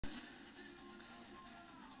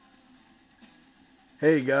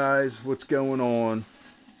Hey guys, what's going on?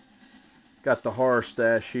 Got the horror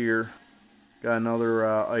stash here. Got another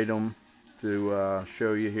item to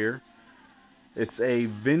show you here. It's a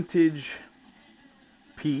vintage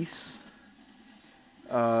piece.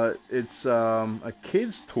 It's a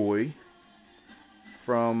kid's toy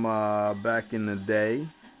from back in the day,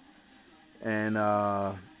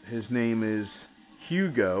 and his name is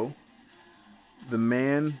Hugo, the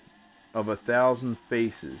man of 1,000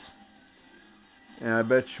 faces. And I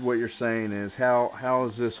bet you what you're saying is, how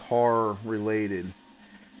is this horror related?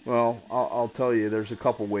 Well, I'll tell you, there's a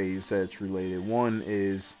couple ways that it's related. One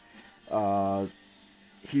is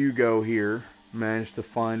Hugo here managed to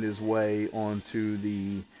find his way onto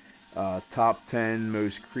the top 10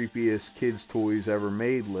 most creepiest kids' toys ever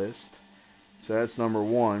made list. So that's number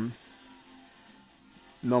one.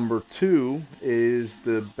 Number two is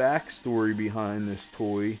the backstory behind this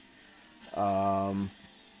toy.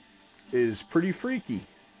 Is pretty freaky.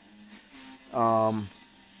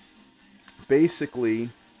 Basically,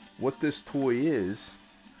 what this toy is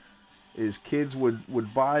kids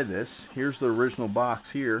would buy this. Here's the original box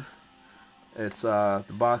here. It's the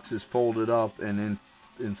box is folded up and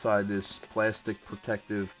inside this plastic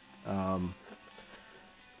protective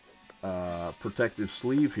protective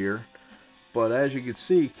sleeve here. But as you can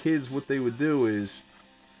see, kids, what they would do is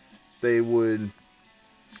they would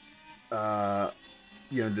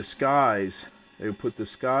disguise. They would put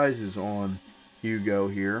disguises on Hugo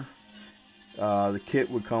here. The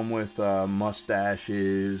kit would come with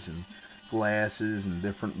mustaches and glasses and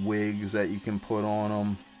different wigs that you can put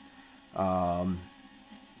on them.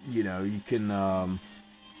 You can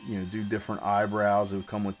do different eyebrows. It would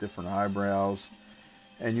come with different eyebrows,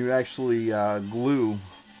 and you actually glue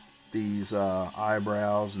these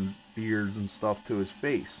eyebrows and beards and stuff to his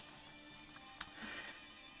face.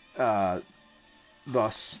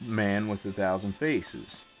 Thus, man with 1,000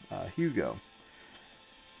 faces, Hugo.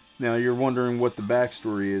 Now you're wondering what the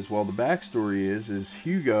backstory is. Well, the backstory is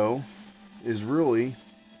Hugo is really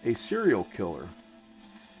a serial killer.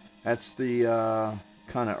 That's the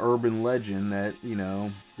kind of urban legend that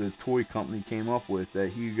the toy company came up with. That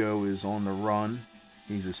Hugo is on the run.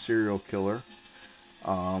 He's a serial killer.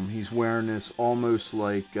 He's wearing this almost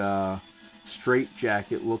like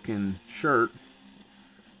straitjacket looking shirt,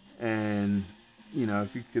 and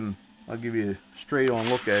if you can, I'll give you a straight on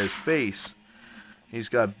look at his face. He's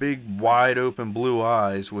got big, wide open blue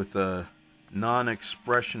eyes with a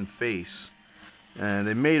non-expression face. And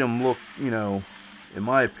they made him look, in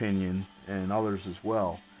my opinion, and others as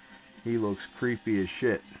well, he looks creepy as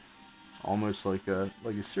shit. Almost like a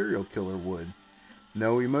serial killer would.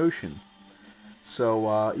 No emotion.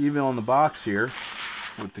 So even on the box here,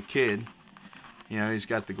 with the kid, he's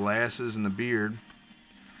got the glasses and the beard.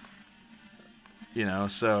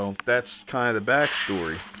 So that's kind of the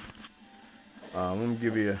backstory. Let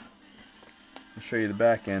me I'll show you the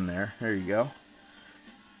back end there. There you go.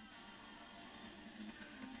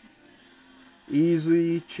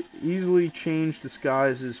 Easily change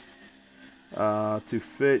disguises to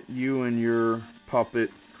fit you and your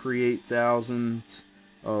puppet. Create thousands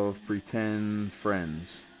of pretend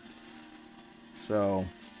friends. So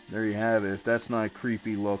there you have it. If that's not a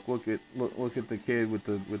creepy look, look at the kid with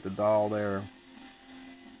the doll there.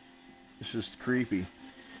 It's just creepy.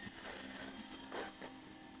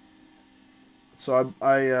 So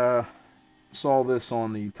I saw this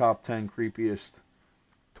on the top 10 creepiest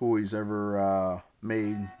toys ever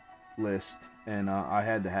made list, and I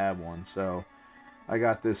had to have one. So I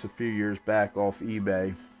got this a few years back off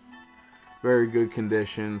eBay. Very good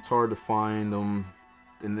condition. It's hard to find them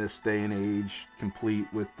in this day and age, complete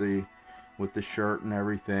with the shirt and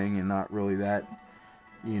everything, and not really that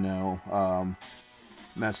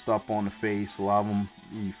messed up on the face. A lot of them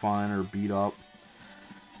you find are beat up.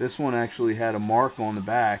 This one actually had a mark on the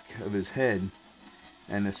back of his head,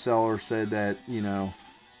 and the seller said that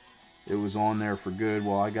it was on there for good.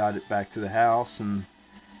 Well, I got it back to the house, and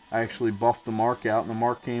I actually buffed the mark out, and the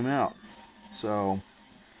mark came out. So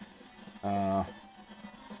it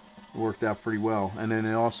worked out pretty well. And then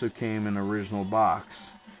it also came in an original box.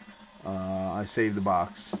 I saved the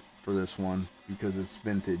box for this one because it's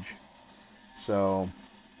vintage. So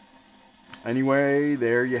anyway,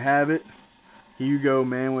 there you have it. Hugo,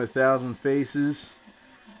 man with 1,000 faces.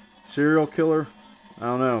 Serial killer? I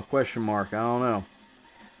don't know. Question mark. I don't know.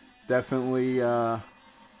 Definitely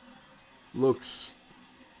looks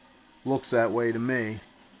that way to me.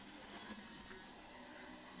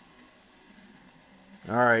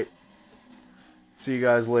 Alright. See you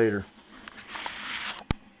guys later.